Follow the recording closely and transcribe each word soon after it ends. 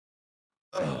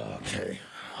Okay.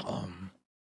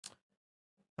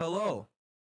 Hello.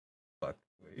 Fuck.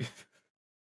 Wait.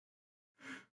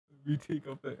 Retake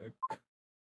of the.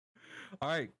 All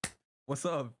right. What's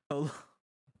up? Hello.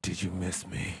 Did you miss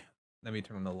me? Let me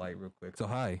turn on the light real quick. So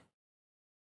hi.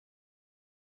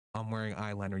 I'm wearing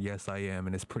eyeliner. Yes, I am,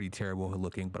 and it's pretty terrible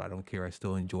looking, but I don't care. I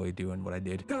still enjoy doing what I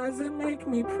did. Does it make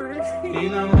me pretty? Either way,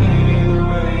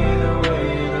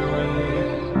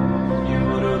 you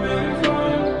would have been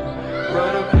fine.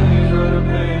 Write a page, write a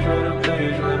page, write a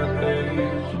page, write a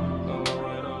page. I'ma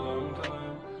write a long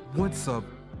time. What's up?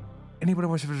 Anybody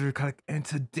watch Visual Comic? And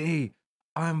today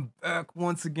I'm back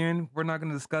once again. We're not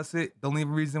gonna discuss it. The only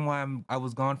reason why I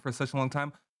was gone for such a long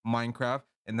time, Minecraft,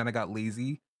 and then I got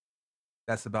lazy.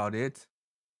 That's about it.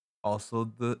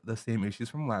 Also the same issues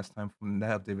from last time from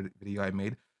that update video I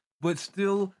made, but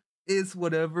still it's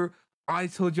whatever. I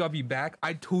told you I'll be back.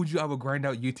 I told you I would grind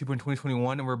out YouTube in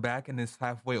 2021, and we're back, and it's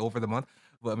halfway over the month.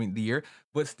 Well, I mean the year,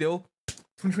 but still,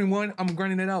 2021. I'm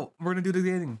grinding it out. We're gonna do the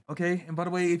dating, okay? And by the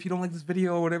way, if you don't like this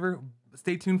video or whatever,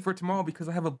 stay tuned for tomorrow because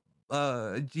I have a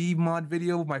Gmod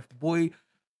video with my boy,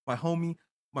 my homie,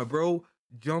 my bro,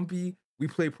 Jumpy. We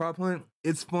play prop hunt.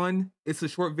 It's fun. It's a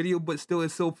short video, but still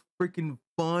it's so freaking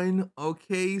fun.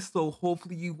 Okay, so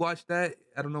hopefully you watch that.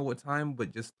 I don't know what time,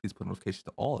 but just please put notifications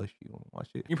to all if you want to watch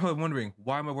it. You're probably wondering,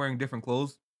 why am I wearing different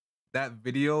clothes? That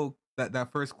video,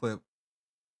 that first clip,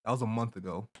 that was a month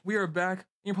ago. We are back.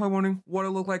 You're probably wondering what I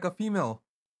look like a female.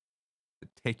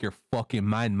 Take your fucking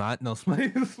mind, Matt. No,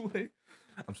 I'm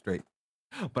straight,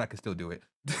 but I can still do it.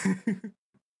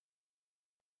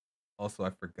 Also, I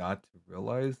forgot to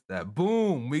realize that,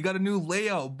 boom, we got a new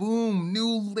layout. Boom,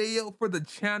 new layout for the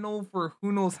channel for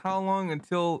who knows how long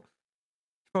until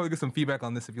probably get some feedback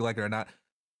on this if you like it or not.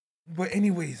 But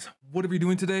anyways, what are we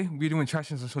doing today? We're doing trash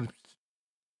trends on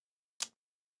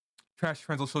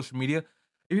social media.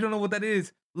 If you don't know what that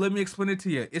is, let me explain it to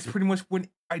you. It's pretty much when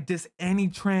I diss any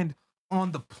trend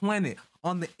on the planet,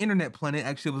 on the internet planet.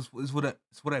 Actually, is what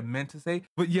I meant to say.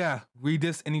 But yeah, we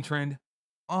diss any trend.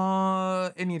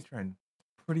 Any trend,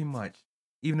 pretty much,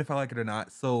 even if I like it or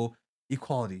not. So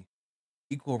equality,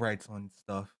 equal rights on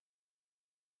stuff.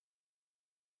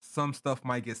 Some stuff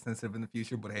might get sensitive in the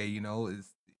future, but hey, you know,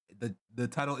 is the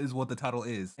title is what the title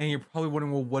is. And you're probably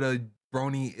wondering, well, what a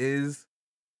brony is.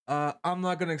 I'm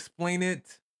not gonna explain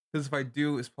it because if I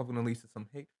do, it's probably gonna lead to some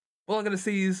hate. All I'm gonna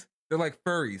say is they're like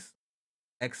furries,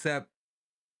 except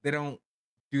they don't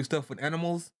do stuff with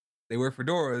animals. They wear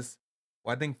fedoras.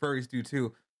 Well, I think furries do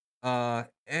too.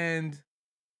 And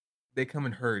they come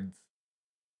in herds.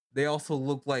 They also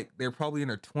look like they're probably in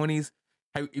their 20s.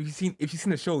 If you've seen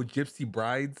the show Gypsy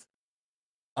Brides,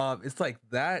 it's like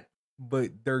that,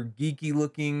 but they're geeky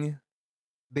looking.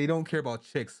 They don't care about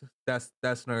chicks. That's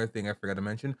another thing I forgot to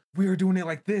mention. We are doing it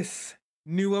like this.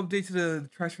 New update to the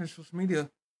Trash Trends social media.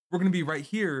 We're gonna be right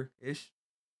here ish,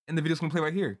 and the video's gonna play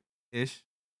right here ish.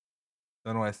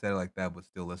 Don't know why I said it like that, but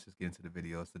still, let's just get into the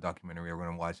video. It's the documentary we're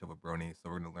gonna watch of a brony, so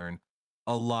we're gonna learn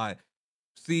a lot.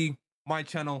 See, my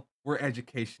channel, we're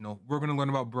educational. We're gonna learn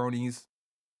about bronies.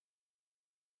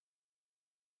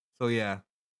 So yeah,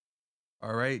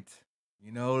 all right.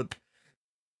 You know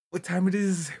what time it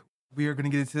is. We are gonna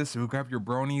get into this. So grab your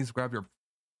bronies, grab your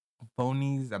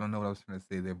phonies. I don't know what I was trying to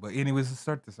say there, but anyways, let's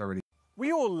start this already.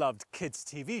 We all loved kids'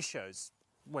 TV shows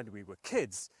when we were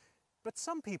kids, but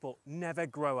some people never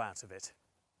grow out of it.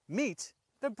 Meet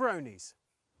the Brownies.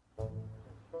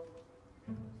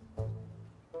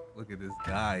 Look at this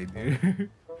guy, dude.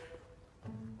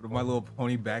 With my little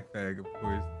pony backpack, of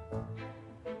course.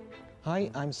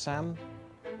 Hi, I'm Sam.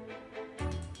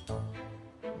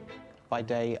 By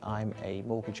day, I'm a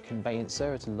mortgage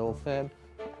conveyancer at a law firm.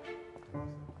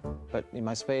 But in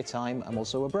my spare time, I'm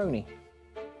also a brony.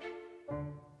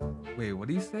 Wait, what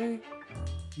do you say?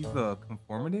 He's a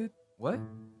conformative? What?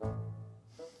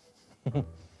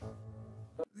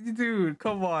 Dude,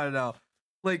 come on now.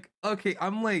 Like, okay,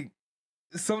 I'm like,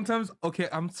 sometimes, okay,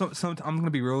 I'm gonna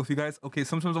be real with you guys. Okay,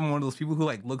 sometimes I'm one of those people who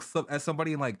like looks up at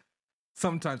somebody and like,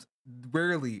 sometimes,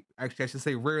 rarely, actually I should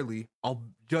say rarely, I'll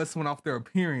just went off their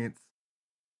appearance.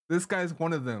 This guy's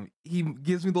one of them. He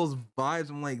gives me those vibes.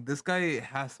 I'm like, this guy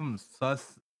has some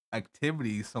sus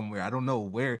activity somewhere. I don't know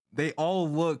where. They all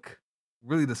look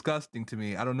really disgusting to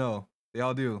me. I don't know. They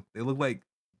all do. They look like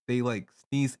they like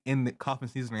sneeze in the cough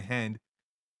and sneeze in their hand.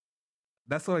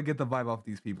 That's what I get the vibe off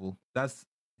these people. That's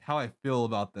how I feel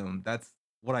about them. That's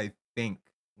what I think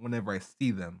whenever I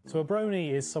see them. So a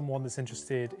brony is someone that's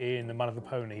interested in the Man of the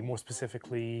Pony, more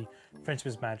specifically Friendship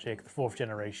is Magic, the fourth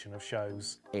generation of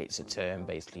shows. It's a term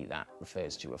basically that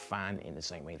refers to a fan in the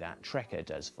same way that Trekker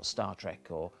does for Star Trek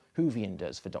or Whovian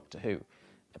does for Doctor Who.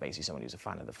 Basically someone who's a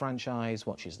fan of the franchise,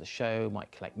 watches the show,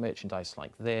 might collect merchandise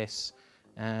like this,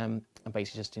 and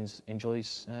basically just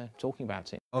enjoys talking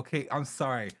about it. Okay, I'm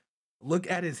sorry. Look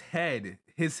at his head.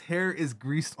 His hair is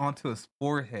greased onto his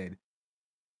forehead.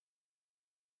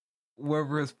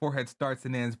 Wherever his forehead starts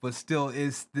and ends, but still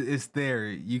it's there.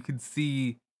 You can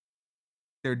see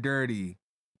they're dirty.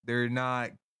 They're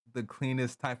not the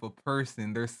cleanest type of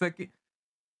person. They're second,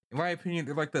 in my opinion,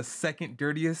 they're like the second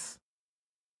dirtiest.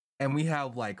 And we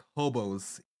have like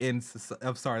hobos in society.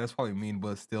 I'm sorry, that's probably mean,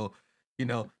 but still, you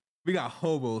know, we got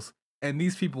hobos, and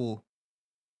these people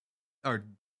are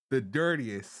the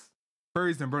dirtiest.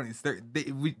 Furries and brownies.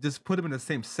 We just put them in the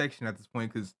same section at this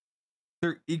point because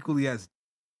they're equally as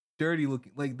dirty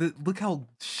looking. Like, look how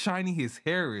shiny his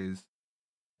hair is.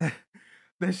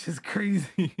 That's just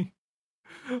crazy.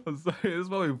 I'm sorry, it's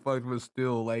probably fucked, but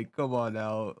still, like, come on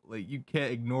now. Like, you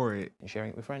can't ignore it. And sharing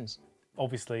it with friends.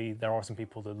 Obviously, there are some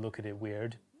people that look at it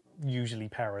weird, usually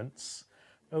parents.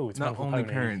 Oh, it's Not My Little only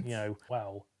Pony, parents. you know,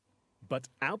 wow. But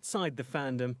outside the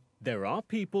fandom, there are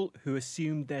people who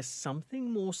assume there's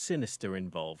something more sinister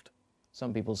involved.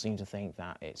 Some people seem to think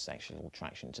that it's sexual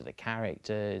attraction to the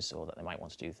characters, or that they might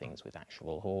want to do things with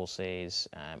actual horses,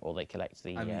 or they collect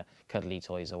the cuddly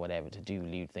toys or whatever to do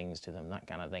lewd things to them, that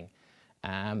kind of thing,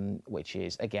 which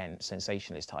is, again,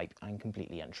 sensationalist type and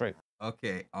completely untrue.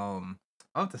 Okay, I'll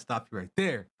have to stop you right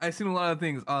there. I've seen a lot of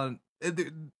things on,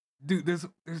 dude. There's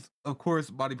of course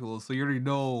body pillows, so you already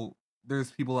know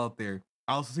there's people out there.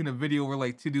 I also seen a video where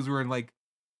like two dudes were in like,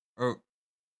 or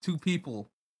two people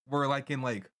were like in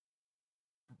like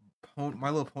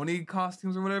My Little Pony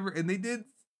costumes or whatever, and they did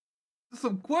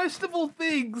some questionable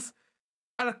things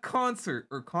at a concert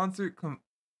or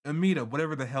a meetup,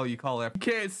 whatever the hell you call it. You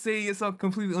can't say it's not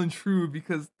completely untrue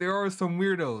because there are some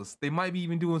weirdos. They might be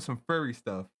even doing some furry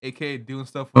stuff, aka doing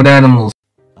stuff with animals.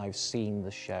 I've seen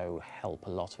the show help a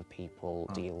lot of people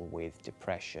deal with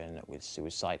depression, with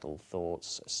suicidal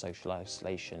thoughts, social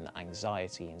isolation,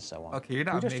 anxiety, and so on. Okay, you're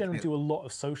not We just making generally it. do a lot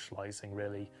of socializing,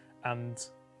 really, and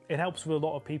it helps with a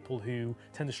lot of people who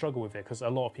tend to struggle with it, because a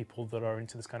lot of people that are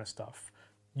into this kind of stuff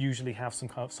usually have some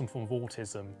form of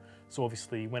autism. So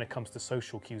obviously, when it comes to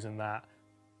social cues and that,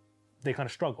 they kind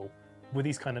of struggle with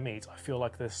these kind of meets. I feel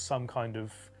like there's some kind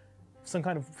of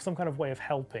way of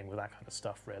helping with that kind of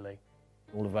stuff, really.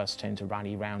 All of us tend to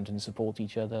rally round and support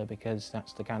each other because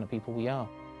that's the kind of people we are.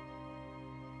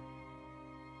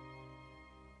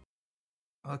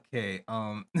 Okay,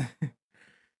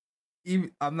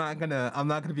 even, I'm not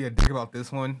gonna be a dick about this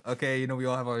one. Okay, you know we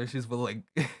all have our issues, but like,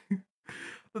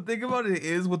 the thing about it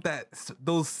is with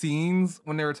those scenes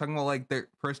when they were talking about like their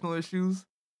personal issues,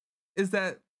 is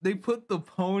that they put the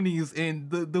ponies in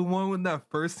the one with that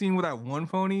first scene with that one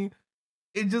pony.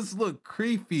 It just looked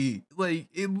creepy. Like,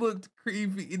 it looked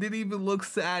creepy. It didn't even look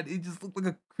sad. It just looked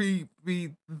like a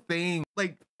creepy thing.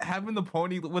 Like, having the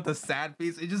pony with a sad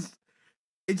face, it just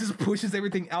pushes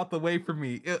everything out the way for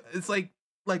me. It's like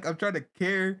I'm trying to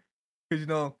care, because you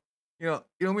know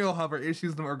we all have our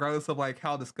issues regardless of like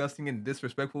how disgusting and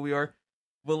disrespectful we are.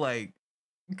 But like,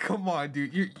 come on,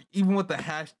 dude. You even with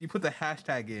you put the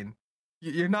hashtag in.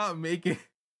 You're not making.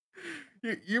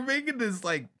 You're making this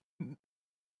like.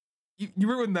 You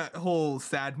ruined that whole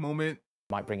sad moment.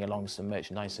 Might bring along some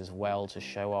merchandise as well to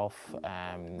show off,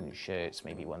 shirts,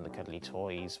 maybe one of the cuddly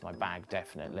toys, my bag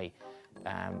definitely.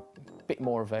 Bit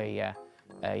more of a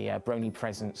brony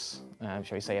presence, shall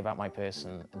we say, about my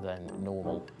person than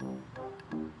normal.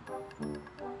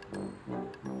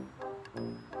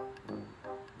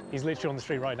 He's literally on the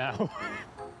street right now.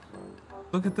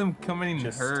 Look at them coming in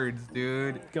Just herds,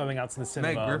 dude. Going out to the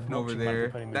cinema. That Griffin over watching My Little there,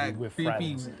 Pony movie that with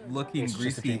creepy friends. looking It's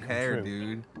just a greasy dream come hair, true.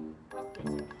 dude.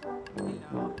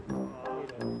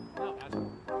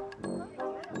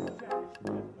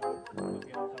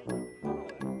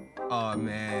 Oh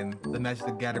man, the Magic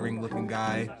the Gathering looking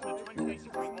guy.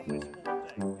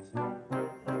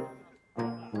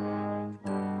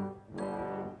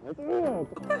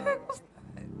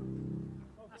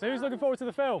 So who's looking forward to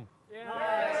the film?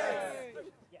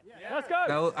 Let's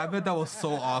go! I bet that was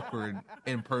so awkward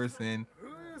in person.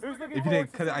 Who's looking If you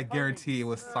didn't cut it, I guarantee it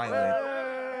was silent.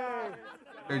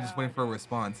 They're just waiting for a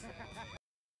response.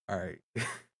 All right.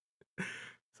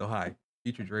 So hi,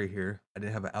 Future Dre here. I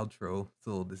didn't have an outro,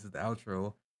 so this is the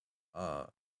outro.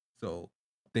 So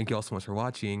thank you all so much for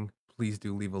watching. Please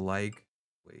do leave a like.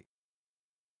 Wait,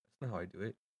 that's not how I do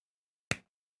it.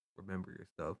 Remember your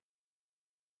stuff.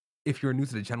 If you're new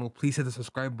to the channel, please hit the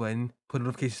subscribe button, put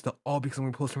notifications to all because I'm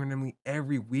going to post randomly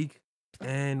every week,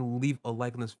 and leave a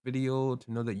like on this video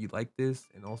to know that you like this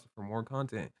and also for more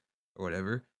content or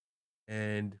whatever.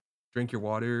 And drink your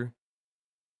water,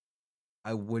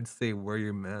 I would say wear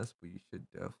your mask, but you should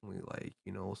definitely like,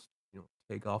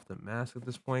 take off the mask at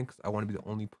this point because I want to be the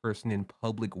only person in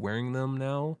public wearing them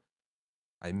now.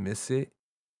 I miss it.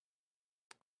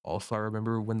 Also, I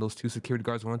remember when those two security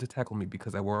guards wanted to tackle me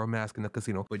because I wore a mask in the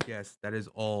casino. But yes, that is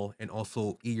all. And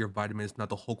also eat your vitamins, not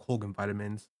the Hulk Hogan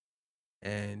vitamins.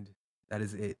 And that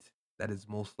is it. That is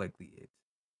most likely it.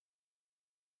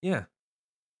 Yeah.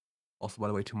 Also, by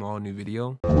the way, tomorrow, new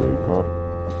video. Wake up.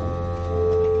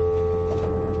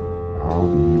 How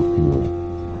do you feel?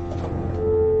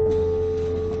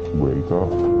 Wake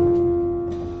up.